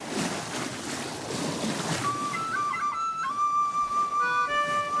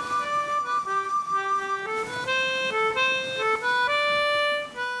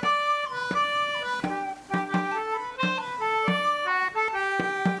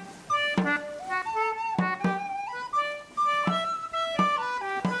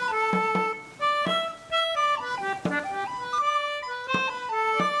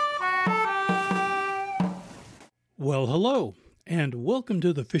Well, hello, and welcome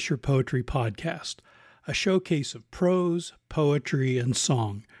to the Fisher Poetry Podcast, a showcase of prose, poetry, and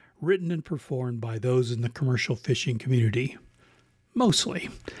song written and performed by those in the commercial fishing community. Mostly.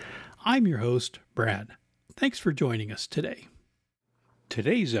 I'm your host, Brad. Thanks for joining us today.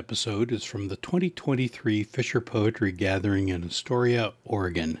 Today's episode is from the 2023 Fisher Poetry Gathering in Astoria,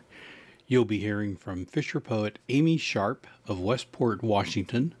 Oregon. You'll be hearing from Fisher poet Amy Sharp of Westport,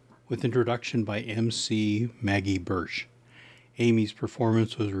 Washington, with introduction by MC Maggie Birch. Amy's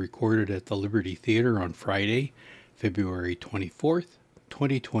performance was recorded at the Liberty Theater on Friday, February 24th,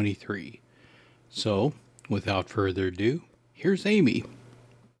 2023. So, without further ado, here's Amy.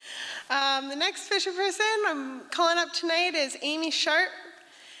 The next Fisher person I'm calling up tonight is Amy Sharp.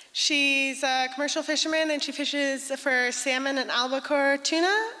 She's a commercial fisherman and she fishes for salmon and albacore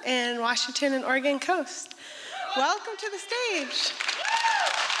tuna in Washington and Oregon coast. Welcome to the stage.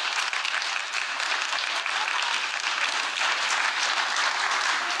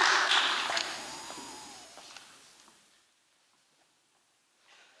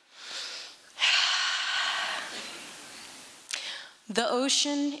 The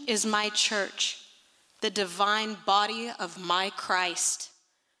ocean is my church, the divine body of my Christ.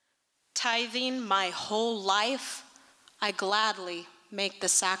 Tithing my whole life, I gladly make the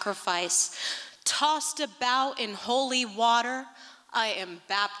sacrifice. Tossed about in holy water, I am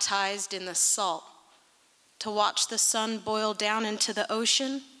baptized in the salt. To watch the sun boil down into the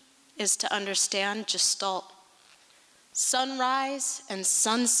ocean is to understand Gestalt. Sunrise and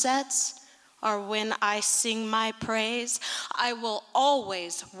sunsets are when I sing my praise. I will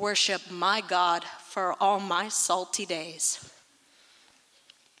always worship my God for all my salty days.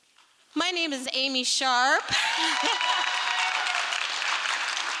 My name is Amy Sharp.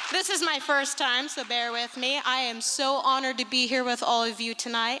 This is my first time, so bear with me. I am so honored to be here with all of you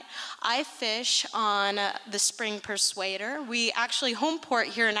tonight. I fish on the Spring Persuader. We actually home port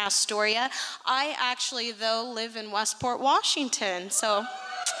here in Astoria. I actually, though, live in Westport, Washington, so.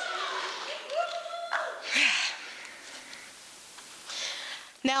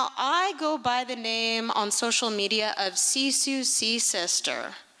 Now, I go by the name on social media of Sisu Sea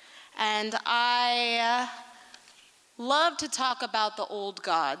Sister, and I love to talk about the old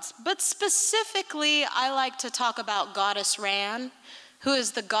gods, but specifically, I like to talk about Goddess Ran, who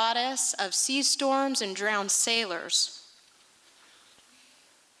is the goddess of sea storms and drowned sailors.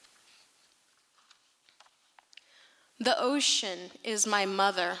 The ocean is my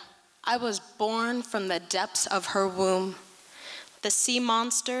mother. I was born from the depths of her womb. The sea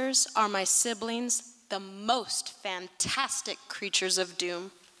monsters are my siblings, the most fantastic creatures of doom.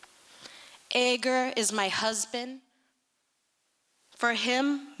 Ager is my husband. For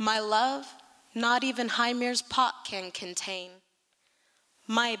him, my love, not even Hymir's pot can contain.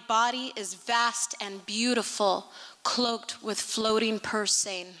 My body is vast and beautiful, cloaked with floating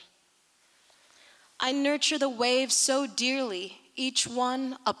purseine. I nurture the waves so dearly, each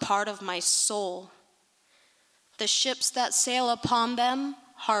one a part of my soul. The ships that sail upon them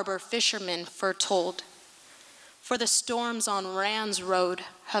harbor fishermen foretold. For the storms on Ran's road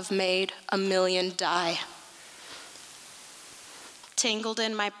have made 1,000,000 die. Tangled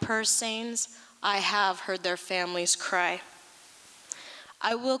in my purseines, I have heard their families cry.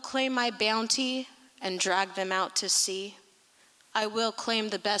 I will claim my bounty and drag them out to sea. I will claim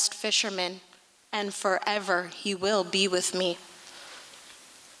the best fisherman, and forever he will be with me.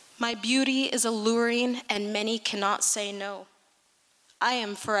 My beauty is alluring, and many cannot say no. I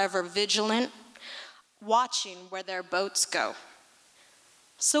am forever vigilant, watching where their boats go.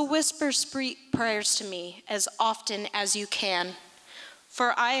 So whisper sweet prayers to me as often as you can,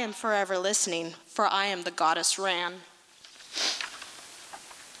 for I am forever listening, for I am the goddess Ran.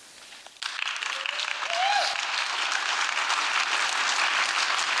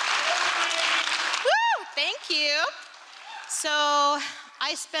 Woo! Thank you. So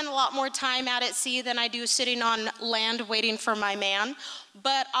I spend a lot more time out at sea than I do sitting on land waiting for my man,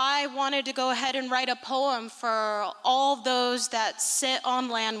 but I wanted to go ahead and write a poem for all those that sit on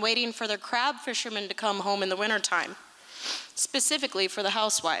land waiting for their crab fishermen to come home in the wintertime, specifically for the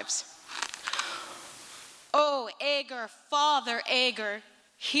housewives. Oh, Ager, Father Ager,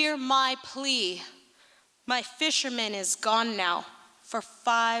 hear my plea. My fisherman is gone now for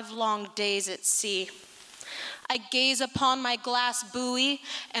 5 long days at sea. I gaze upon my glass buoy,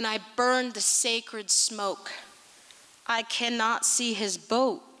 and I burn the sacred smoke. I cannot see his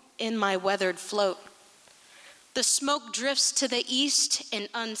boat in my weathered float. The smoke drifts to the east, an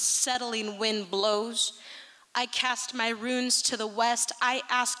unsettling wind blows. I cast my runes to the west. I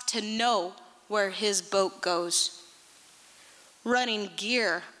ask to know where his boat goes. Running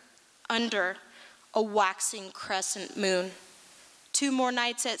gear under a waxing crescent moon. 2 more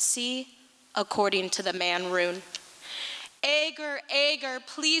nights at sea, according to the man rune. Ager, Ager,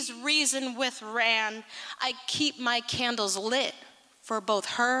 please reason with Ran. I keep my candles lit for both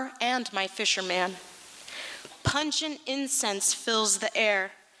her and my fisherman. Pungent incense fills the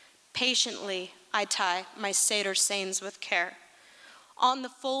air. Patiently I tie my satyr seines with care. On the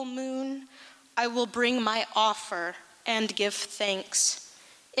full moon, I will bring my offer and give thanks.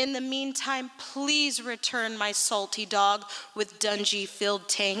 In the meantime, please return my salty dog with dungy-filled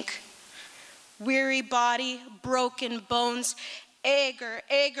tank. Weary body, broken bones, Ager,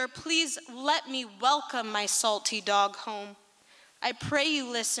 Ager, please let me welcome my salty dog home. I pray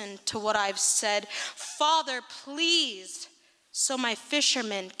you listen to what I've said. Father, please, so my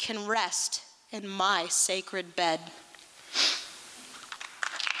fishermen can rest in my sacred bed.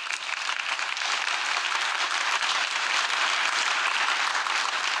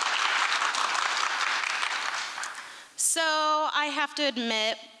 So I have to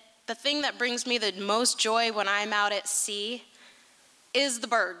admit, the thing that brings me the most joy when I'm out at sea is the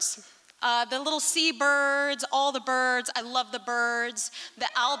birds. The little seabirds, all the birds. I love the birds. The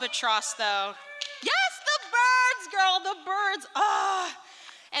albatross, though. Yes, the birds, girl, the birds.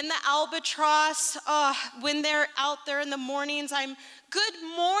 And the albatross, when they're out there in the mornings, good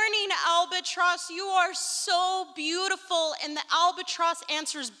morning, albatross. You are so beautiful. And the albatross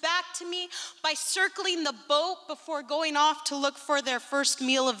answers back to me by circling the boat before going off to look for their first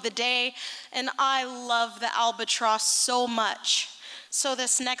meal of the day. And I love the albatross so much. So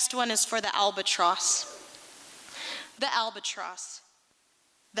this next one is for the albatross. The albatross.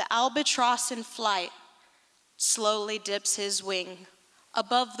 The albatross in flight slowly dips his wing.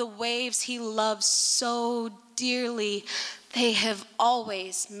 Above the waves he loves so dearly, they have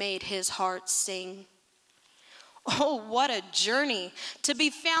always made his heart sing. Oh, what a journey to be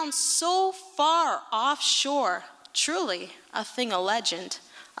found so far offshore. Truly a thing of legend,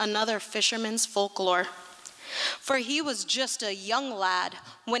 another fisherman's folklore. For he was just a young lad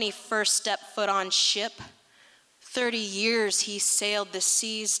when he first stepped foot on ship. 30 years he sailed the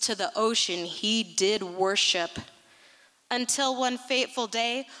seas, to the ocean he did worship. Until one fateful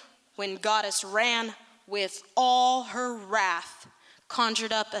day when goddess Ran with all her wrath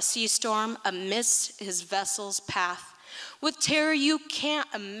conjured up a sea storm amidst his vessel's path. With terror you can't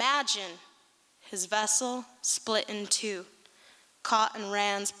imagine, his vessel split in two. Caught in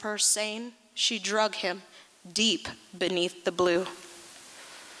Ran's purse seine, she drug him deep beneath the blue.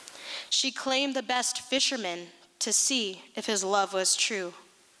 She claimed the best fisherman to see if his love was true.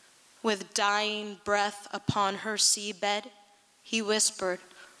 With dying breath upon her seabed, he whispered,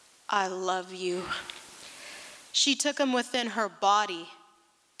 I love you. She took him within her body,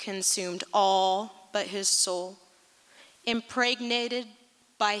 consumed all but his soul. Impregnated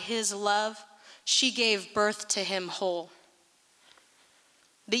by his love, she gave birth to him whole.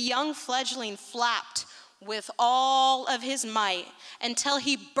 The young fledgling flapped with all of his might until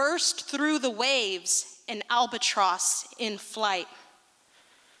he burst through the waves, an albatross in flight.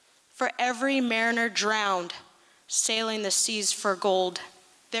 For every mariner drowned, sailing the seas for gold,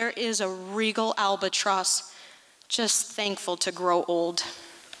 there is a regal albatross just thankful to grow old.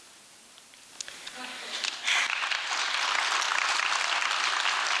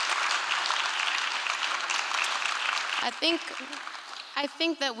 I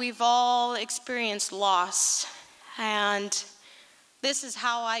think that we've all experienced loss, and this is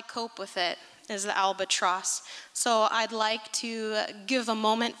how I cope with it, is the albatross. So I'd like to give a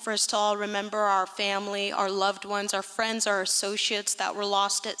moment for us to all remember our family, our loved ones, our friends, our associates that were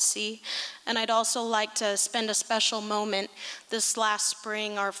lost at sea. And I'd also like to spend a special moment this last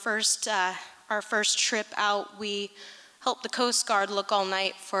spring, our first trip out. We helped the Coast Guard look all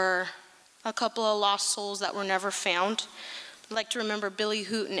night for a couple of lost souls that were never found. I'd like to remember Billy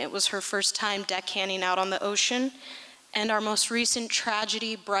Hooten. It was her first time deckhanding out on the ocean. And our most recent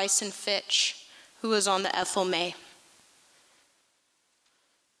tragedy, Bryson Fitch, who was on the Ethel May.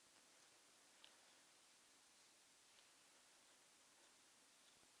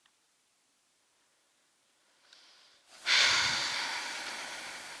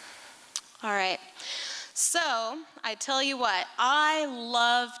 All right. So, I tell you what, I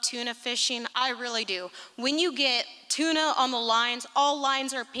love tuna fishing. I really do. When you get tuna on the lines, all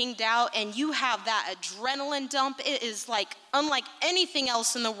lines are pinged out, and you have that adrenaline dump. It is like unlike anything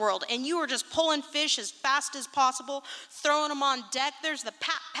else in the world. And you are just pulling fish as fast as possible, throwing them on deck. There's the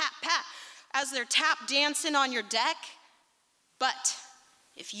pat, pat, pat as they're tap dancing on your deck. But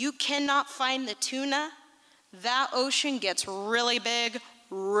if you cannot find the tuna, that ocean gets really big,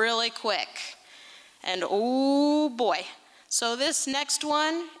 really quick. And oh boy, So this next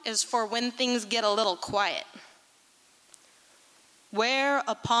one is for when things get a little quiet. Where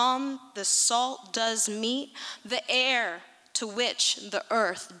upon the salt does meet the air to which the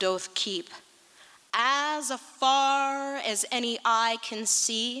earth doth keep, as afar as any eye can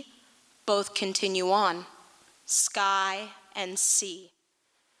see, both continue on, sky and sea.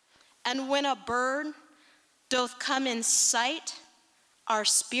 And when a bird doth come in sight, our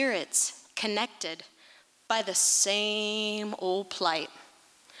spirits connected by the same old plight.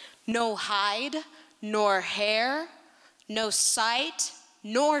 No hide nor hair, no sight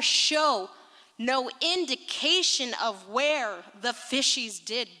nor show, no indication of where the fishies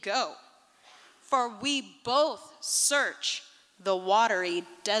did go. For we both search the watery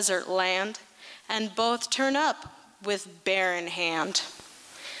desert land, and both turn up with barren hand.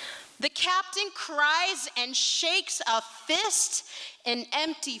 The captain cries and shakes a fist, an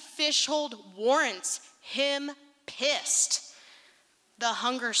empty fish hold warrants him pissed. The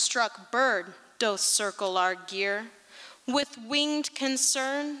hunger-struck bird doth circle our gear, with winged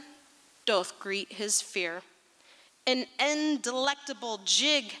concern doth greet his fear. An indelectable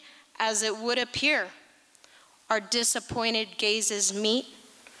jig as it would appear. Our disappointed gazes meet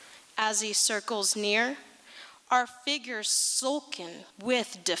as he circles near, our figures sulken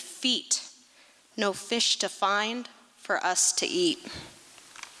with defeat, no fish to find for us to eat.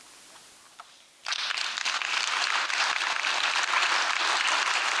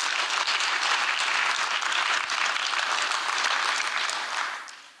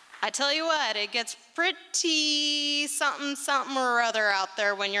 I tell you what, it gets pretty something or other out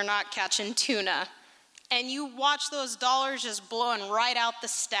there when you're not catching tuna. And you watch those dollars just blowing right out the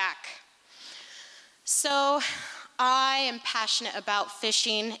stack. So I am passionate about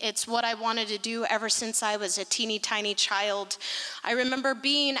fishing. It's what I wanted to do ever since I was a teeny tiny child. I remember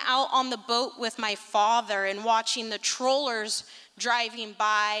being out on the boat with my father and watching the trollers driving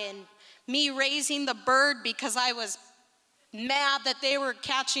by, and me raising the bird because I was mad that they were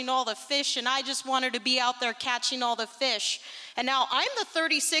catching all the fish and I just wanted to be out there catching all the fish. And now I'm the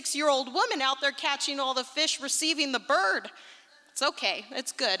 36-year-old woman out there catching all the fish, receiving the bird. It's okay,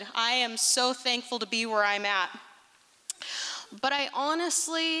 it's good. I am so thankful to be where I'm at. But I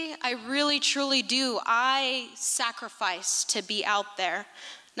really truly do. I sacrifice to be out there.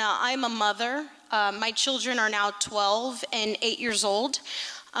 Now, I'm a mother. My children are now 12 and 8 years old.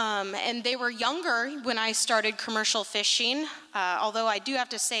 And they were younger when I started commercial fishing, although I do have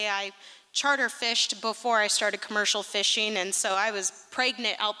to say I charter fished before I started commercial fishing, and so I was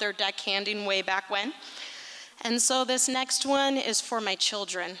pregnant out there deckhanding way back when. And so this next one is for my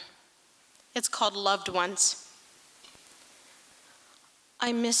children. It's called Loved Ones.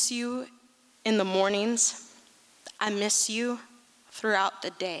 I miss you in the mornings. I miss you throughout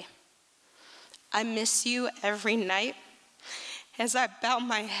the day. I miss you every night as I bow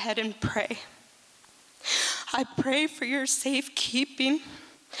my head and pray. I pray for your safekeeping.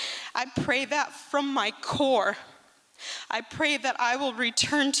 I pray that from my core. I pray that I will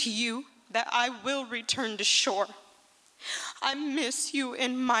return to you, that I will return to shore. I miss you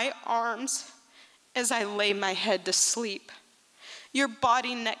in my arms as I lay my head to sleep. Your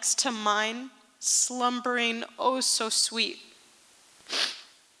body next to mine, slumbering oh so sweet.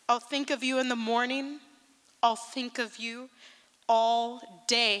 I'll think of you in the morning. I'll think of you all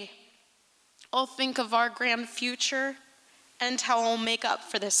day. I'll think of our grand future and how I'll make up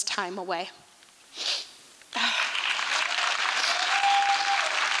for this time away.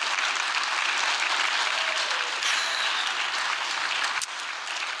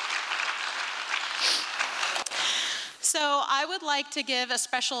 So I would like to give a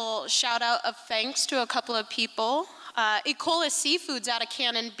special shout out of thanks to a couple of people. Ecola Seafoods out of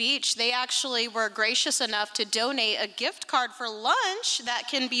Cannon Beach, they actually were gracious enough to donate a gift card for lunch that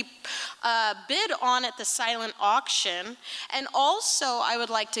can be bid on at the silent auction. And also I would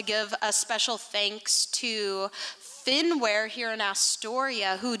like to give a special thanks to Finware here in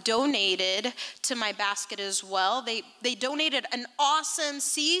Astoria, who donated to my basket as well. They donated an awesome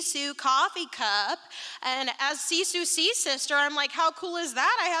Sisu coffee cup, and as Sisu Sea Sister, I'm like, how cool is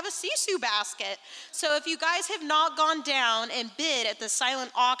that? I have a Sisu basket. So if you guys have not gone down and bid at the silent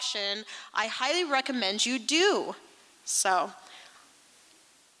auction, I highly recommend you do. So,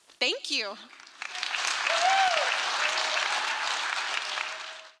 thank you.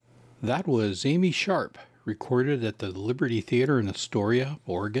 That was Amy Sharp, recorded at the Liberty Theater in Astoria,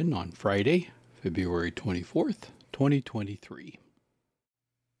 Oregon on Friday, February 24th, 2023.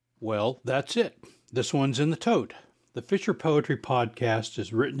 Well, that's it. This one's in the tote. The Fisher Poetry Podcast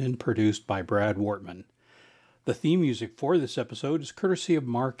is written and produced by Brad Wortman. The theme music for this episode is courtesy of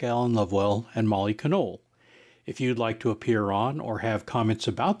Mark Allen Lovewell and Molly Knoll. If you'd like to appear on or have comments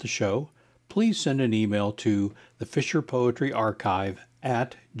about the show, please send an email to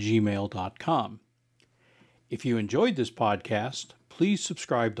thefisherpoetryarchive@gmail.com. If you enjoyed this podcast, please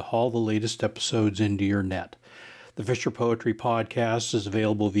subscribe to haul the latest episodes into your net. The Fisher Poetry Podcast is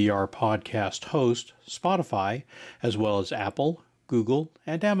available via our podcast host, Spotify, as well as Apple, Google,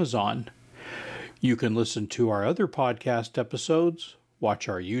 and Amazon. You can listen to our other podcast episodes, watch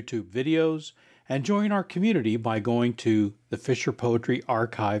our YouTube videos, and join our community by going to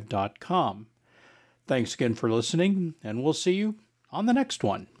thefisherpoetryarchive.com. Thanks again for listening, and we'll see you on the next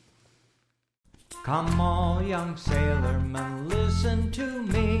one. Come all young sailormen, listen to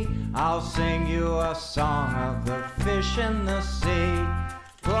me. I'll sing you a song of the fish in the sea.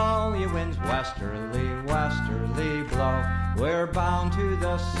 Blow ye winds westerly, westerly blow. We're bound to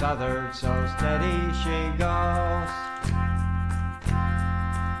the southward, so steady she goes.